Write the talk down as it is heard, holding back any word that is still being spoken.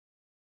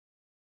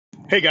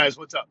Hey guys,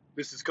 what's up?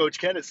 This is Coach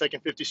Ken at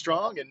Second 50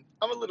 Strong, and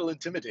I'm a little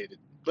intimidated.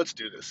 Let's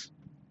do this.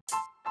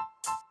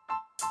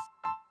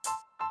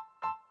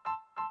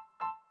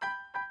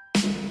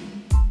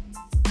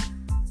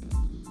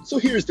 So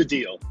here's the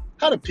deal.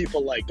 How do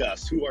people like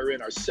us, who are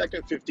in our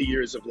second 50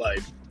 years of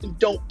life and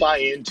don't buy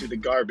into the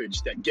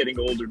garbage that getting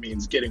older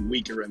means getting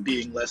weaker and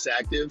being less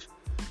active,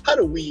 how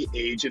do we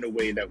age in a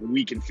way that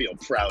we can feel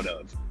proud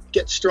of?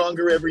 Get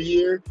stronger every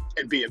year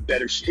and be in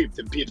better shape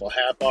than people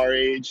half our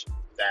age?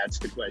 That's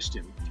the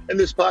question. And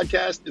this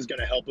podcast is going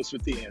to help us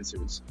with the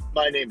answers.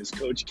 My name is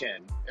Coach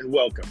Ken, and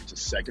welcome to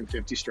Second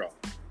 50 Strong.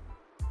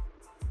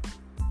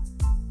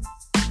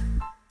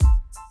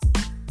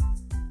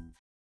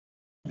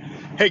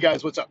 Hey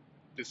guys, what's up?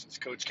 This is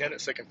Coach Ken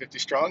at Second 50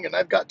 Strong, and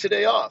I've got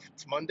today off.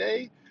 It's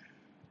Monday,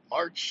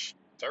 March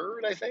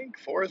 3rd, I think,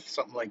 4th,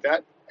 something like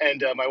that.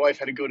 And my wife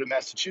had to go to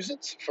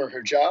Massachusetts for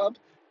her job,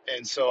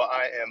 and so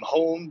I am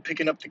home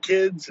picking up the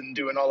kids and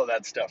doing all of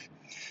that stuff.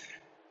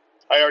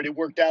 I already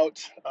worked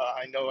out.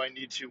 I know I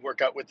need to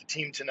work out with the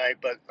team tonight,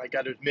 but I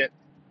got to admit,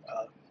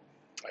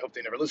 I hope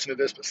they never listen to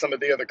this, but some of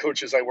the other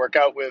coaches I work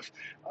out with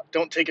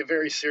don't take it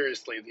very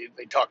seriously.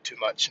 They talk too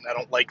much, and I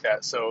don't like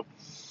that. So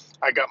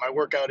I got my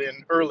workout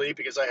in early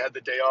because I had the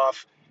day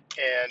off,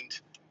 and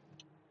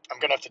I'm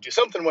going to have to do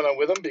something when I'm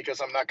with them because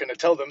I'm not going to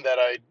tell them that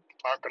I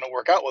aren't going to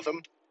work out with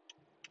them.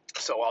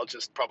 So I'll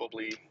just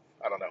probably,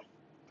 I don't know,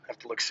 have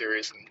to look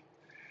serious and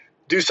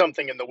do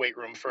something in the weight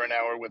room for an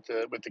hour with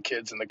the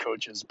kids and the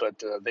coaches.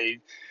 But they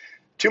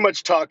too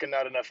much talk and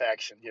not enough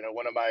action. You know,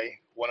 one of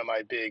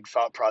my big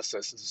thought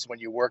processes is when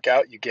you work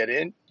out, you get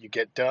in, you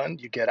get done,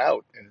 you get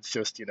out, and it's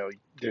just,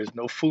 there's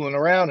no fooling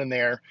around in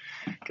there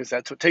because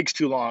that's what takes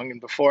too long.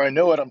 And before I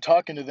know it, I'm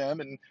talking to them,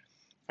 and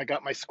I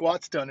got my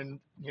squats done in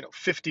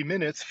 50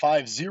 minutes,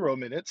 50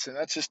 minutes, and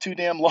that's just too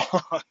damn long.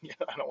 I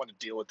don't want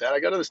to deal with that. I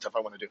got other stuff I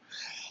want to do.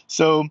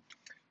 So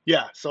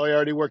yeah, so I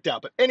already worked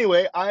out. But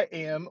anyway, I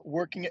am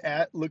looking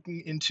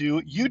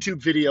into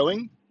YouTube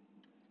videoing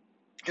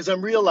because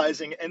I'm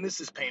realizing, and this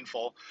is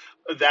painful,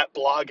 that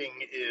blogging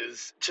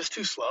is just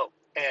too slow.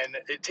 And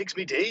it takes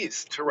me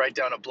days to write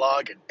down a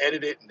blog and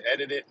edit it and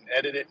edit it and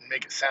edit it and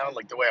make it sound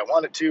like the way I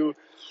want it to.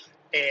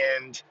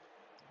 And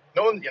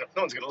no one's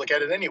going to look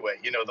at it anyway.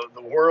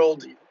 The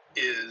world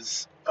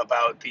is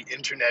about the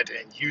internet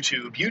and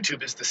YouTube.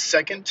 YouTube is the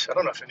second, I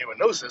don't know if anyone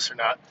knows this or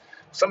not,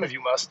 some of you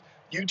must.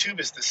 YouTube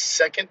is the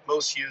second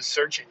most used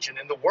search engine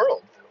in the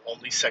world,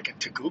 only second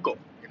to Google.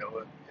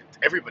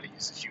 Everybody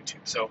uses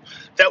YouTube. So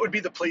that would be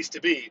the place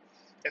to be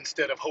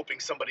instead of hoping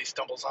somebody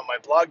stumbles on my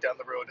blog down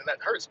the road. And that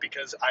hurts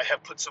because I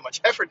have put so much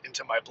effort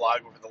into my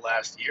blog over the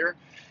last year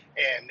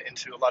and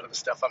into a lot of the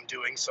stuff I'm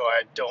doing. So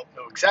I don't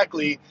know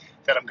exactly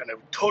that I'm going to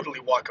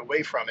totally walk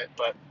away from it,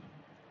 but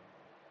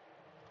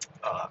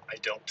I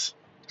don't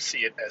see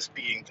it as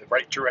being the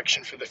right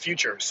direction for the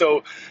future.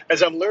 So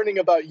as I'm learning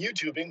about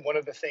YouTubing, one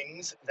of the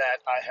things that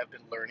I have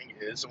been learning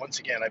is, once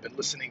again, I've been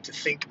listening to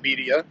Think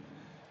Media.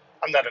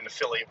 I'm not an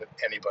affiliate with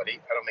anybody.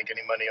 I don't make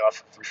any money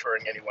off of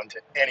referring anyone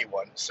to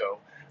anyone. So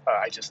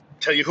I just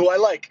tell you who I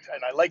like,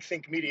 and I like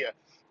Think Media.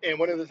 And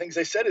one of the things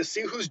they said is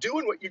see who's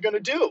doing what you're going to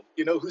do,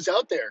 who's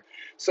out there.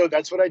 So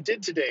that's what I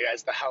did today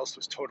as the house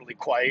was totally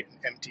quiet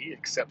and empty,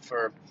 except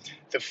for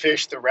the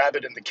fish, the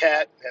rabbit, and the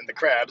cat, and the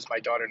crabs. My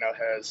daughter now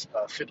has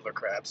fiddler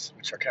crabs,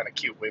 which are kind of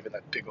cute, waving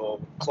that big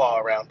old claw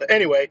around. But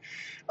anyway,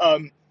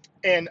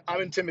 and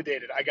I'm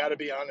intimidated. I got to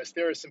be honest.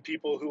 There are some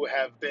people who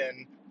have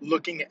been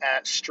looking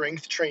at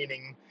strength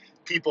training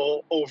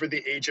people over the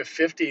age of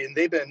 50, and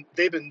they've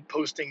been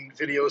posting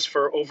videos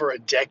for over a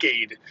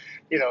decade.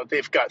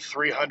 They've got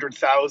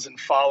 300,000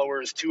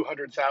 followers,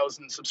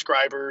 200,000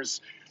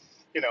 subscribers,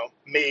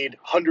 made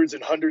hundreds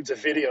and hundreds of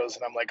videos.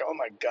 And I'm like, oh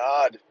my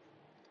God,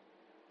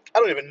 I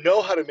don't even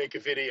know how to make a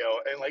video.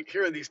 And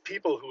here are these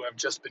people who have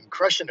just been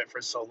crushing it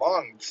for so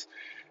long.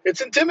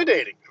 It's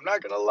intimidating. I'm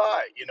not going to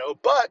lie,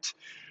 but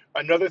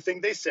another thing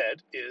they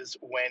said is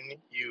when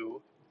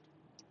you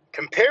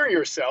compare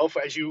yourself,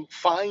 as you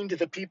find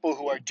the people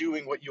who are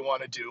doing what you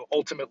want to do,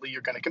 ultimately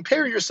you're going to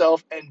compare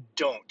yourself and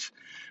don't.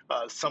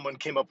 Someone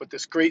came up with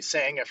this great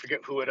saying, I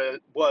forget who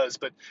it was,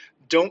 but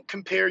don't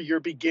compare your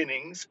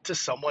beginnings to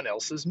someone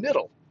else's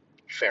middle.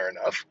 Fair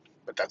enough,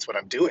 but that's what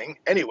I'm doing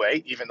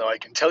anyway, even though I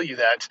can tell you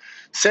that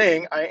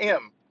saying, I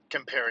am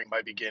comparing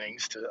my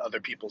beginnings to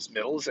other people's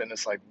middles, and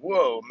it's like,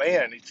 whoa,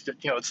 man,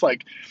 it's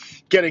like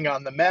getting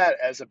on the mat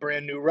as a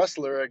brand new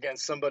wrestler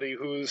against somebody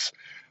who's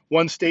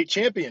won state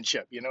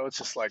championship. It's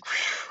just like,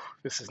 whew,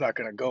 this is not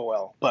going to go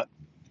well. But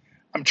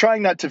I'm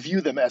trying not to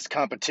view them as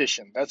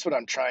competition. That's what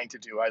I'm trying to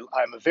do.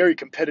 I'm a very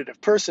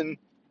competitive person,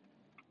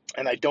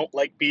 and I don't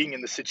like being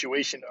in the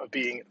situation of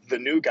being the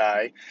new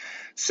guy.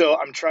 So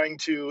I'm trying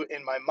to,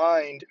 in my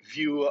mind,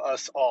 view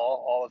us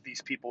all of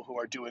these people who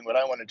are doing what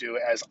I want to do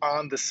as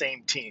on the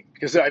same team.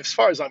 Because as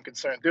far as I'm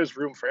concerned, there's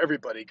room for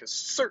everybody, because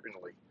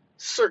certainly,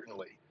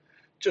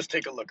 just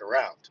take a look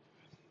around.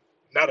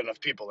 Not enough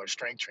people are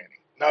strength training.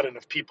 Not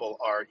enough people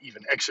are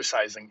even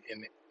exercising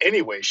in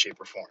any way, shape,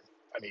 or form.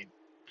 I mean,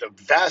 the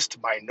vast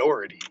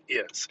minority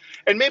is.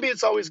 And maybe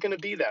it's always going to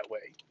be that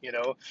way.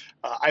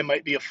 I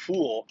might be a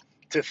fool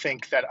to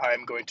think that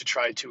I'm going to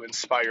try to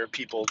inspire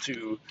people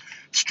to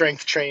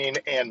strength train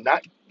and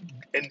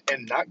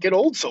not get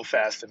old so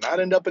fast and not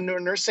end up in a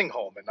nursing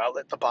home and not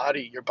let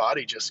your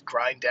body just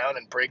grind down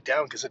and break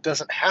down, because it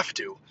doesn't have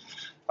to.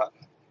 Uh,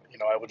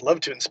 I would love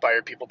to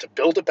inspire people to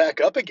build it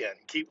back up again,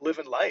 keep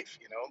living life,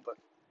 but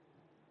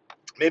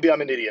maybe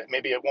I'm an idiot.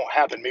 Maybe it won't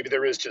happen. Maybe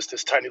there is just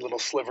this tiny little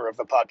sliver of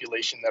the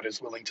population that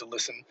is willing to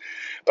listen,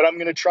 but I'm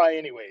going to try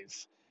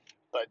anyways.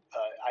 But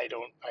I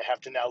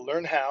have to now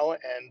learn how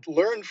and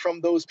learn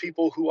from those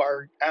people who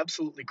are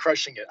absolutely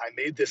crushing it. I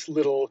made this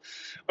little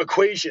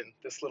equation,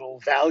 this little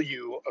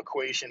value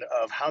equation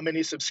of how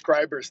many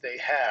subscribers they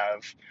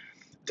have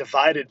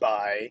divided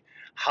by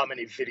how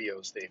many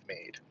videos they've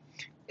made.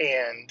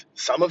 And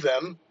some of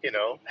them,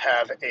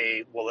 have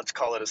let's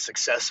call it a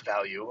success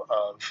value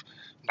of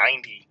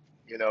 90,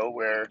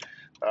 where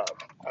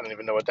I don't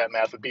even know what that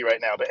math would be right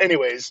now. But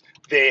anyways,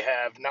 they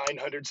have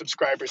 900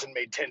 subscribers and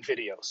made 10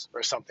 videos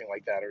or something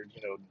like that, or,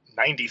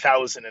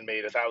 90,000 and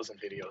made 1,000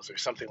 videos or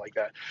something like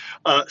that.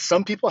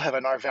 Some people have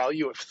an R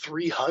value of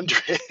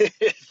 300,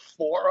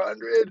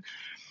 400.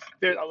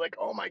 I'm like,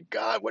 oh my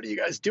God, what are you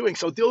guys doing?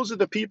 So those are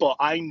the people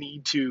I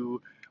need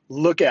to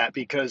look at,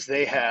 because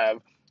they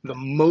have the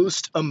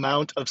most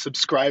amount of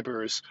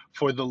subscribers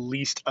for the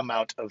least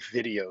amount of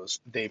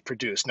videos they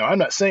produce. Now, I'm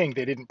not saying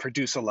they didn't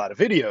produce a lot of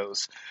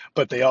videos,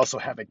 but they also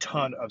have a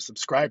ton of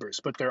subscribers.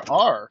 But there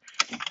are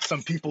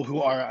some people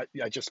who are,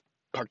 I just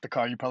parked the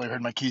car. You probably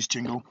heard my keys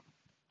jingle.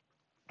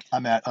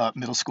 I'm at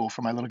middle school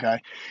for my little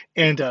guy.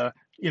 And,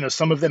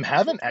 some of them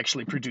haven't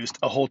actually produced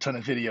a whole ton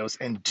of videos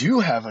and do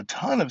have a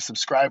ton of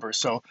subscribers.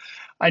 So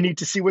I need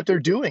to see what they're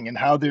doing and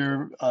how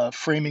they're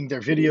framing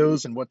their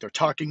videos and what they're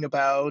talking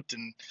about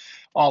and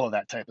all of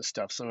that type of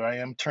stuff. So I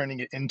am turning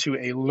it into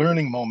a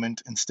learning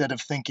moment. Instead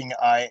of thinking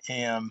I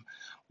am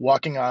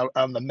walking out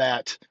on the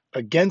mat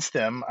against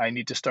them, I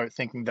need to start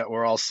thinking that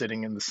we're all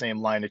sitting in the same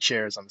line of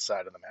chairs on the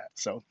side of the mat.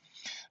 So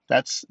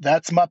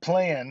that's my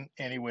plan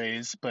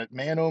anyways. But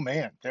man, oh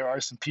man, there are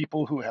some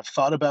people who have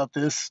thought about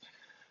this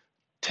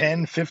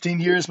 10, 15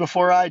 years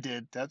before I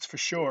did, that's for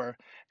sure.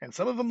 And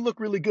some of them look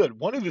really good.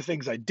 One of the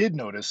things I did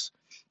notice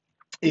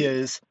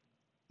is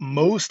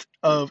most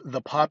of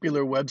the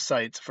popular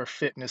websites for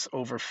fitness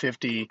over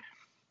 50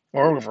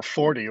 or over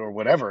 40 or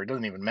whatever, it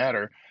doesn't even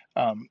matter,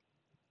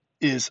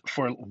 is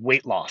for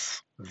weight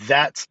loss.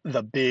 That's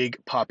the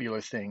big popular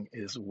thing,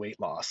 is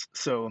weight loss.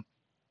 So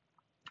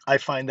I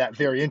find that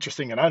very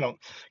interesting, and I don't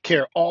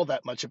care all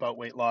that much about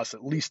weight loss,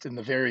 at least in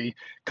the very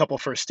couple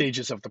first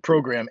stages of the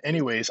program.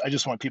 Anyways, I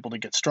just want people to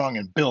get strong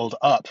and build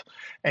up,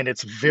 and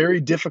it's very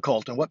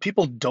difficult. And what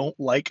people don't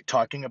like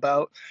talking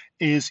about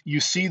is you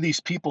see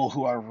these people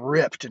who are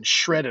ripped and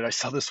shredded. I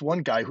saw this one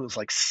guy who was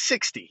like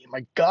 60.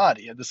 My God,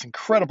 he had this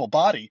incredible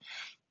body,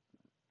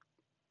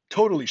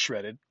 totally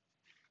shredded,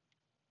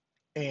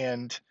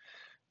 and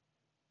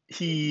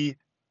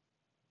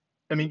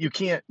you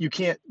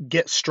can't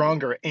get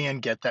stronger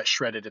and get that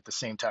shredded at the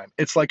same time.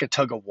 It's like a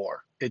tug of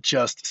war. It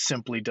just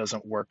simply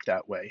doesn't work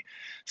that way.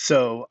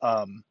 So,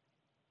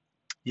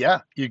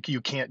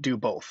 you can't do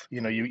both.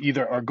 You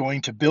either are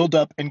going to build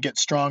up and get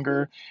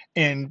stronger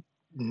and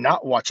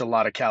not watch a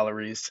lot of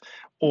calories,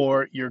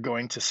 or you're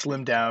going to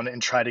slim down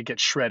and try to get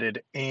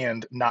shredded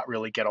and not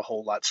really get a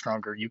whole lot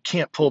stronger. You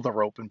can't pull the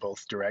rope in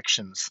both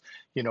directions,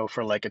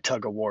 for like a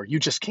tug of war. You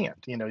just can't.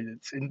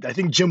 I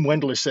think Jim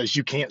Wendler says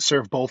you can't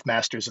serve both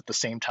masters at the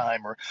same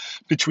time, or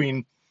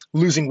between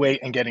losing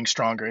weight and getting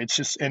stronger. It's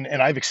just, and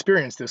I've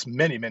experienced this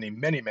many, many,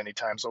 many, many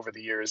times over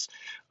the years.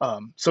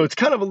 So it's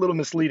kind of a little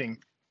misleading,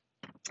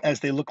 as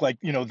they look like,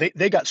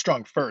 they got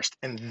strong first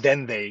and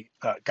then they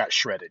got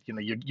shredded.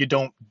 You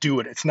don't do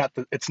it. It's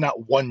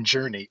not one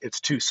journey.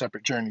 It's two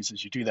separate journeys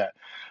as you do that.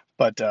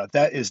 But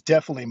that is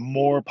definitely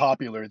more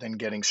popular than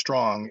getting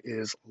strong,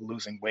 is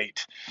losing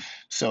weight.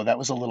 So that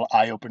was a little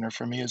eye opener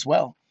for me as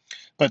well.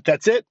 But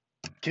that's it.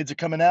 Kids are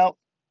coming out.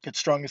 Get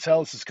strong as hell.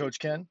 This is Coach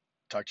Ken.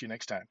 Talk to you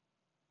next time.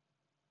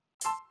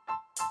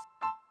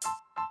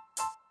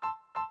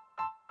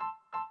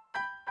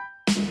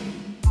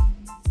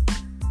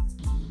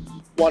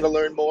 Want to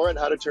learn more on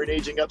how to turn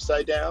aging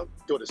upside down?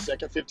 Go to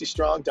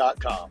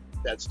second50strong.com.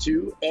 That's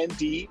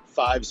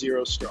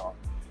 2ND50 strong.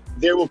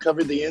 There we'll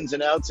cover the ins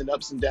and outs and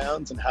ups and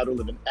downs and how to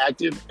live an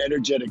active,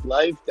 energetic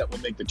life that will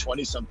make the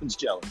 20-somethings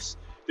jealous.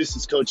 This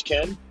is Coach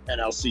Ken,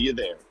 and I'll see you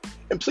there.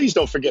 And please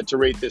don't forget to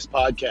rate this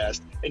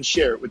podcast and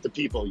share it with the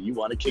people you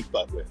want to kick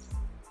butt with.